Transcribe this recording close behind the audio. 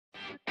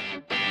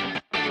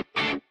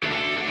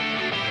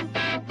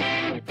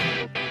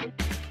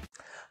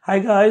Hi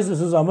guys,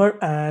 this is Amar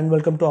and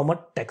welcome to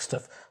Amar Tech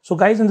Stuff. So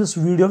guys, in this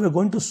video we're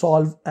going to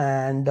solve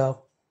and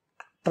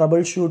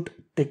troubleshoot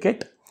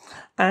ticket,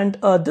 and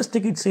this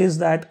ticket says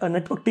that a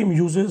network team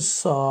uses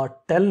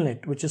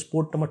Telnet, which is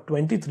port number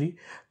 23,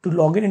 to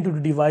log in into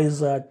the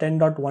device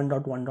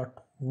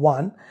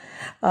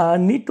 10.1.1.1.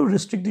 Need to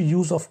restrict the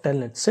use of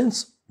Telnet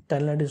since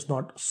Telnet is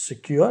not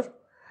secure.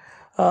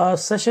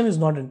 Session is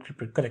not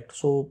encrypted, correct?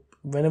 So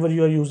whenever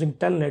you are using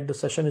Telnet, the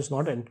session is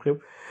not encrypted.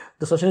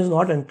 The session is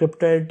not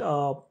encrypted.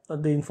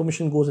 The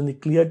information goes in the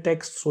clear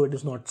text, so it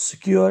is not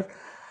secure.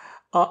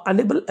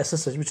 Enable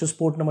SSH, which is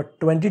port number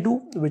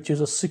 22, which is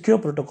a secure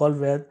protocol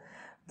where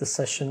the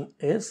session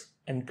is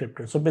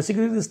encrypted. So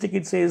basically, this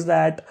ticket says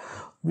that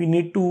we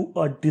need to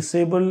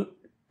disable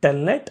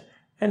Telnet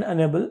and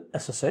enable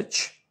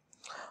SSH.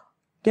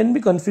 Can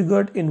be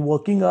configured in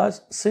working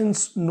hours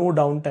since no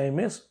downtime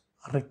is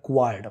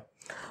required.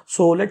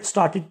 So let's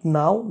start it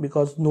now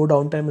because no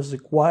downtime is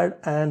required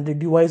and the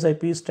device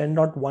IP is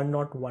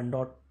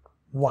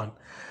 10.1.1.1.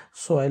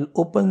 So I'll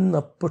open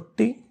a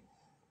putty,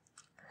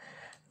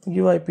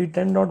 give IP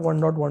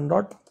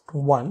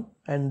 10.1.1.1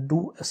 and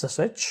do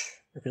SSH.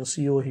 You can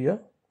see over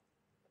here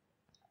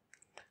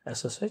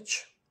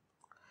SSH.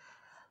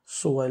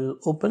 So I'll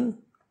open,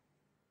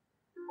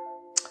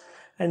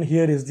 and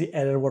here is the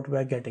error what we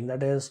are getting,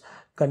 that is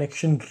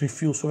connection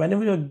refused. So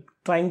whenever you're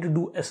trying to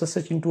do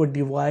SSH into a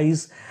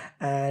device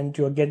and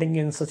you're getting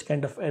in such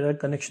kind of error,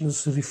 connection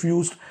is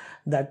refused,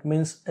 that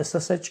means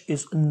SSH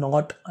is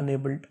not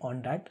enabled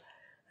on that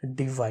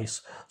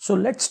device. So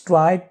let's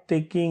try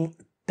taking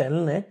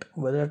Telnet,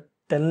 whether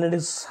Telnet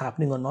is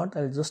happening or not.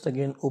 I'll just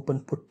again open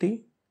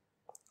putty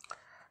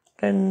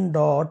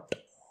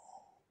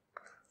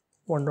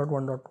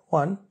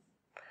 10.1.1.1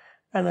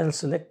 and I'll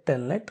select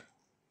Telnet.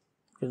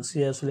 You can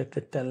see I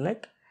selected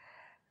Telnet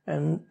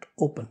and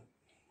open.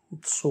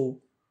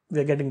 So we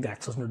are getting the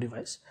access to the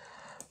device.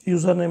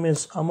 Username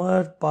is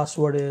Amar,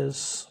 password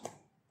is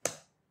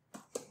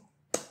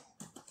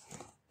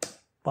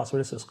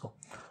Cisco.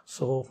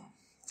 So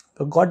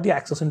we got the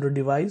access into the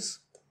device.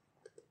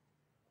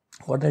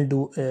 What I'll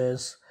do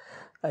is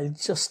I'll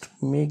just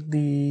make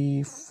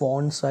the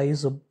font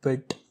size a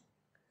bit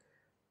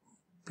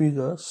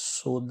bigger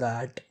so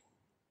that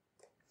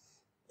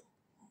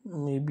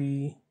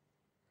maybe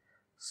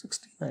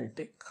 16 I'll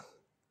take.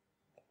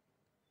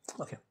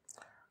 Okay.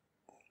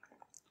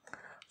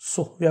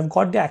 So we have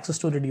got the access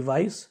to the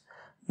device.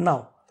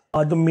 Now,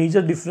 the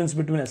major difference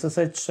between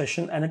SSH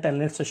session and a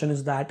Telnet session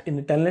is that in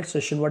the Telnet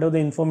session, whatever the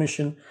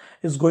information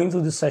is going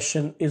through the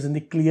session is in the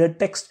clear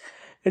text.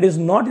 It is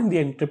not in the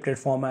encrypted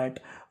format.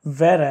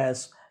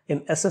 Whereas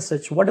in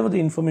SSH, whatever the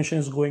information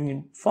is going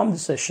in from the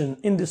session,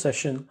 in the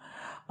session,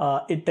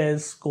 it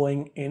is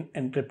going in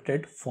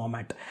encrypted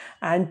format.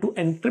 And to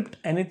encrypt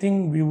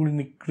anything, we will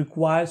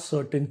require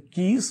certain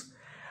keys.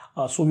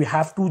 So we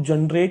have to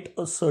generate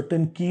a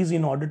certain keys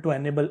in order to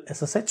enable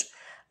SSH,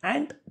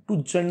 and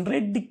to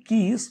generate the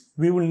keys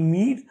we will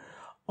need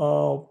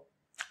a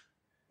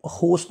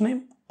host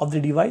name of the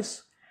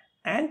device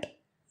and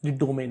the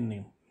domain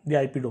name, the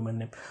IP domain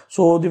name.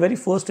 So the very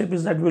first step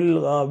is that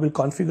we'll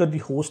configure the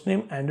host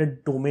name and a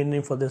domain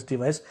name for this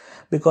device,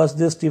 because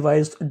this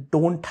device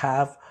don't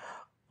have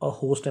a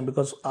host name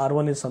because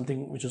R1 is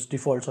something which is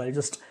default. So I'll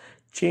just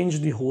change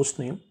the host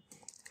name.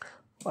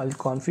 I'll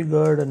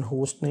configure and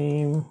host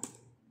name,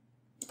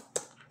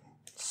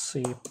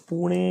 say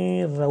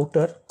Pune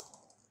router,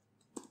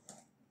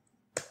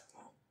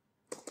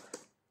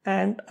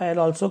 and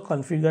I'll also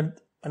configure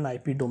an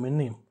IP domain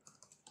name.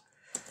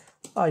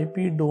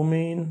 IP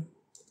domain,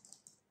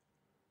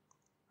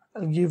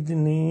 I'll give the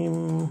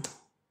name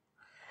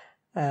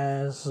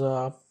as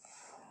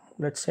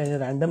let's say a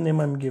random name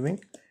I'm giving,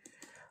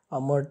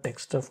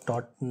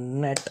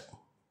 amartechstuff.net.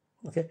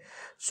 Okay,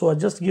 so I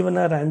just given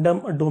a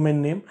random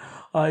domain name.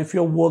 If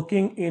you're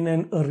working in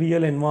a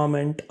real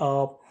environment,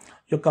 your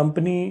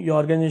company, your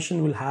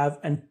organization will have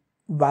a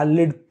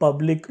valid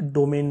public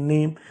domain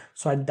name.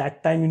 So at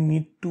that time you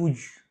need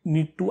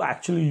to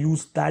actually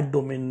use that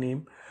domain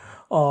name.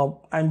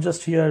 I'm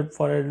just here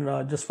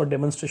for just for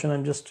demonstration.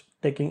 I'm just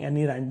taking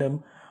any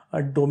random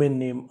domain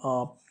name.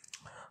 So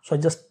I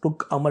just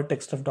took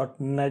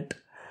amartechstuff.net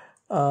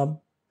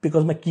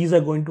because my keys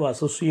are going to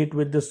associate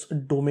with this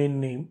domain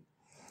name.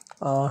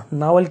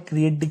 Now I'll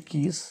create the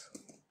keys.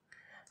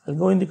 I'll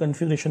go in the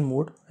configuration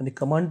mode, and the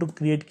command to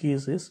create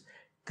keys is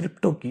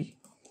crypto key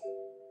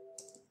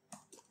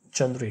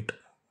generate.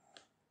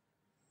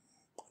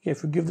 Okay,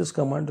 if you give this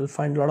command, you'll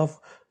find a lot of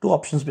two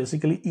options,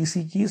 basically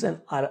EC keys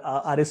and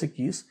RSA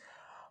keys.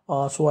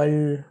 So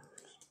I'll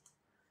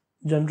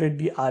generate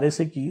the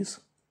RSA keys.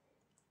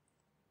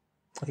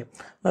 Okay,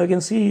 now you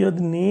can see here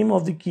the name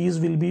of the keys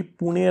will be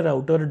Pune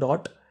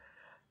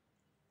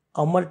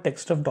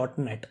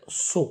router.amartechstuff.net.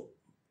 So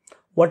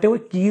whatever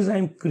keys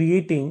I'm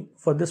creating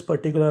for this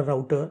particular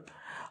router,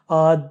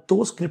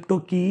 those crypto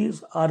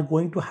keys are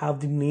going to have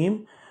the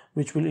name,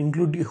 which will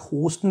include the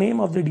host name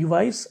of the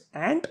device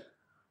and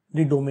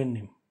the domain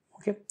name.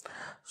 Okay,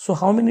 so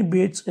how many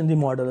bits in the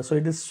model? So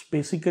it is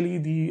basically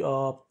the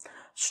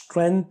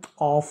strength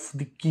of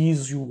the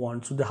keys you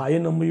want. So the higher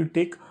number you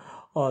take,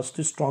 so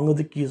the stronger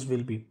the keys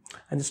will be,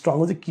 and the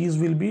stronger the keys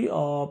will be, it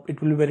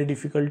will be very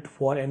difficult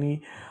for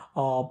any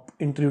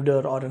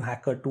intruder or a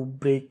hacker to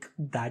break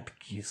that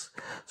keys.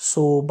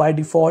 So by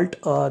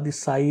default, the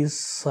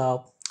size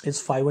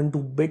is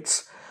 512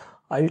 bits.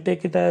 I'll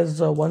take it as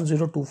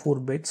 1024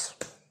 bits.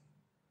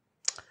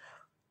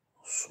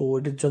 So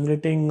it is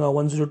generating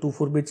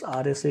 1024 bits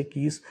RSA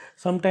keys.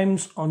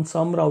 Sometimes on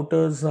some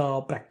routers,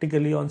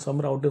 practically on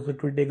some routers,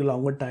 it will take a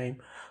longer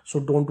time. So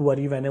don't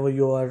worry whenever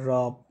you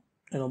are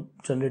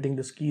generating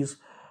these keys.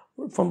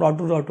 From router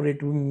to router,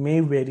 it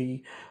may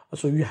vary.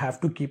 So you have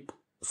to keep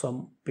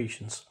some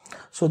patience.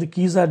 So the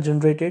keys are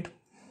generated.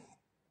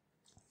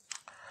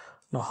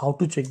 Now how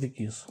to check the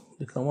keys?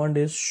 The command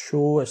is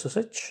show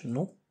SSH.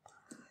 No.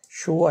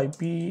 Show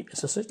IP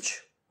SSH.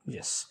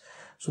 Yes.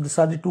 So these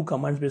are the two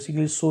commands,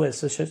 basically show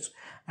SSH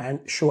and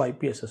show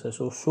IP SSH.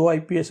 So show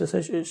IP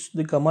SSH is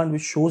the command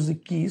which shows the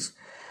keys.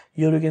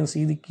 Here you can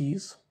see the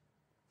keys.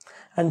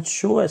 And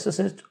show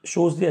SSH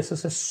shows the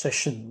SSH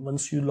session.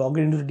 Once you log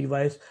into the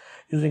device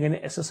using an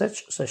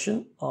SSH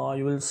session,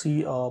 you will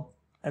see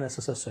an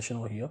SSH session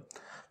over here.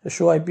 So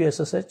show IP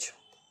SSH.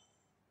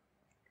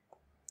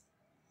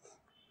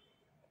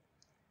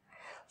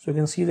 So you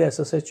can see the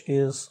SSH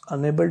is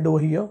enabled over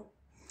here,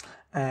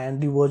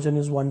 and the version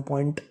is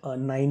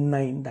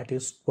 1.99, that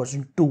is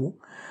version 2.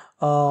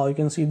 You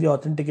can see the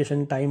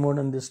authentication timeout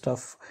and this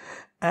stuff,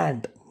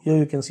 and here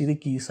you can see the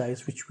key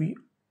size which we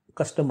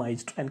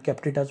customized and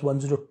kept it as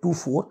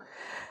 1024.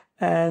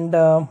 And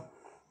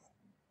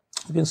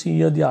you can see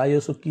here the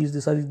ISO keys.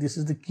 This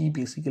is the key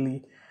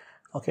basically,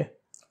 okay,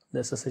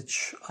 the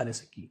SSH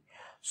RSA key.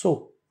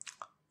 So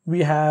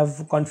we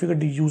have configured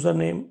the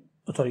username,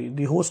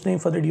 the host name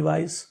for the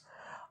device,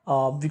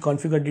 we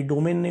configured the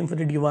domain name for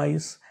the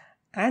device,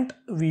 and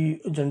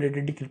we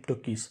generated the crypto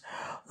keys.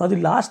 Now the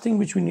last thing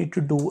which we need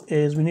to do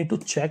is we need to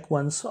check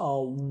once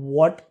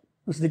what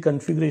is the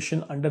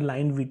configuration under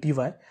line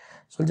VTY.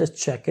 So I'll just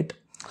check it.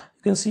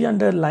 You can see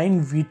under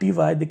line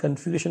VTY the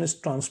configuration is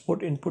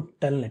transport input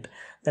telnet.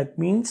 That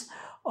means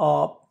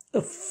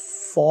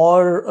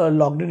for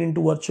logged in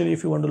into virtually,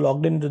 if you want to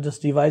log in into this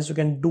device, you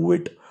can do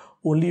it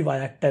only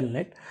via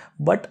telnet,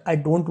 but I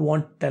don't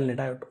want telnet,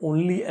 I want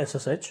only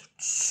SSH.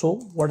 So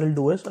what I'll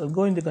do is I'll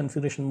go in the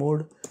configuration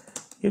mode,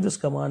 give this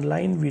command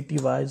line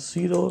VTY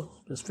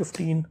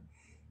 0+15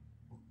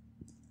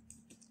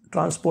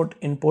 transport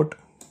input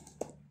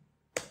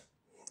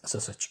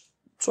SSH.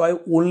 So I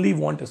only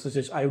want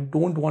SSH. I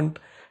don't want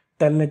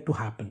telnet to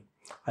happen.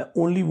 I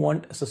only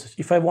want SSH.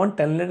 If I want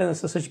telnet and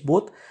SSH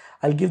both,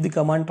 I'll give the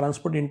command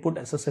transport input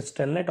SSH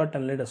telnet or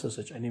telnet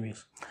SSH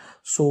anyways.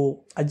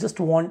 So I just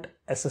want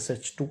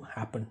SSH to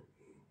happen.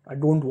 I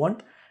don't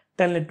want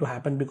telnet to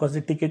happen, because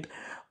the ticket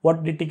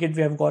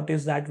we have got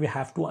is that we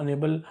have to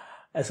enable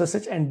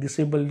SSH and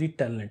disable the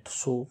telnet.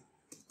 So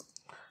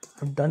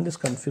I've done this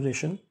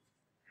configuration.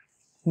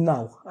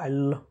 Now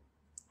I'll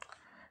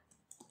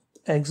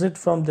exit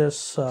from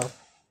this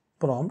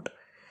prompt.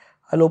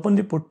 I'll open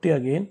the putty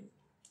again,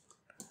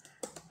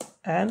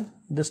 and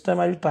this time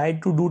I'll try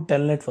to do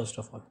telnet first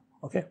of all.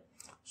 Okay,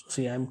 so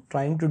see, I'm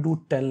trying to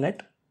do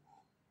telnet.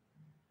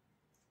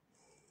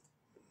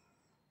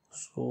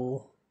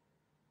 So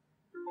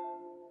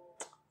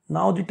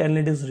now the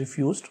telnet is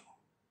refused.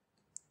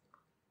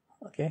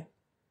 Okay,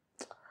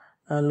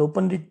 I'll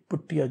open the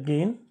putty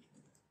again,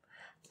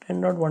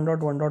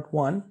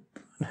 10.1.1.1,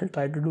 and I'll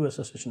try to do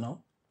SSH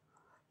now.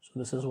 So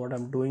this is what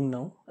I'm doing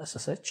now,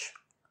 SSH.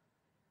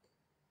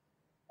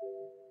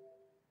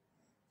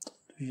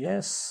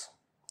 Yes,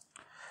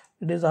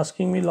 it is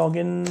asking me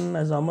login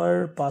as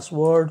Amar,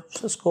 password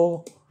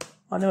Cisco,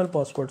 enable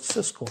password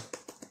Cisco.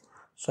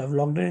 So I've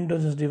logged in into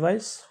this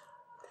device.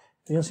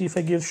 You can see if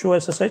I give show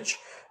SSH,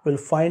 we'll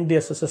find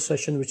the SSH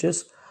session which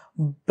is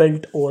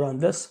built over on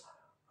this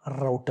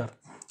router.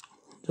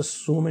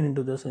 Just zoom in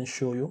into this and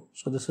show you.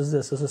 So this is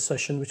the SSH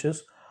session which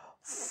is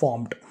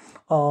formed.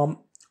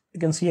 You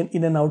can see an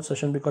in and out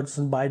session because it's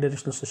a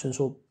bi-directional session.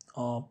 So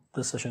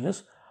this session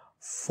is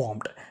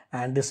formed,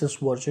 and this is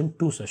version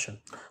 2 session.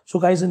 So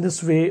guys, in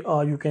this way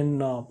you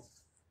can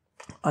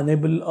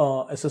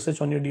enable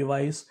SSH on your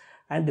device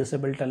and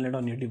disable telnet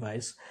on your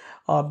device.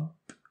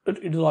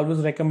 It is always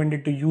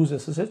recommended to use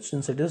SSH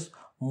since it is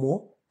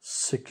more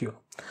secure.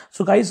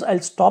 So guys, I'll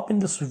stop in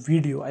this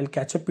video. I'll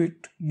catch up with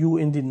you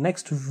in the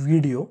next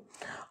video.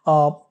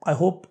 I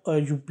hope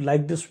you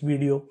like this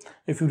video.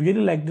 If you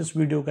really like this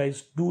video,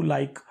 guys, do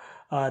like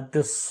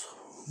this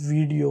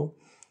video.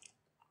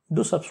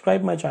 Do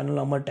subscribe my channel,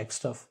 Amar Tech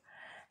Stuff,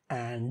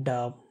 and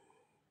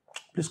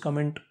please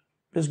comment.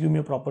 Please give me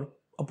a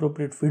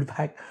appropriate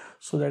feedback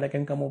so that I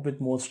can come up with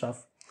more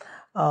stuff.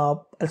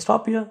 I'll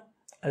stop here.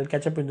 I'll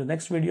catch up in the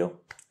next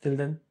video. Till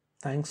then,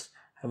 thanks.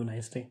 Have a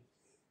nice day.